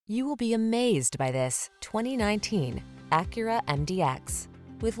You will be amazed by this 2019 Acura MDX.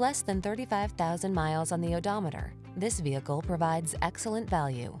 With less than 35,000 miles on the odometer, this vehicle provides excellent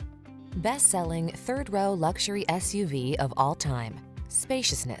value. Best-selling third-row luxury SUV of all time.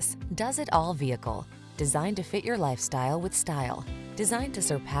 Spaciousness, does-it-all vehicle. Designed to fit your lifestyle with style. Designed to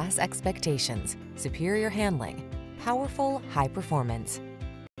surpass expectations. Superior handling. Powerful, high performance.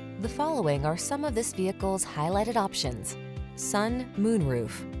 The following are some of this vehicle's highlighted options: sun,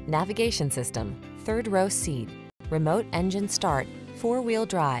 moonroof, navigation system, third-row seat, remote engine start, four-wheel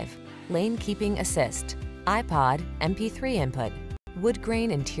drive, lane keeping assist, iPod, MP3 input, wood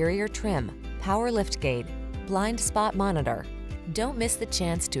grain interior trim, power liftgate, blind spot monitor. Don't miss the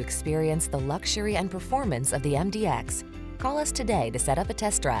chance to experience the luxury and performance of the MDX. Call us today to set up a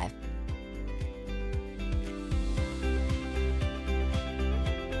test drive.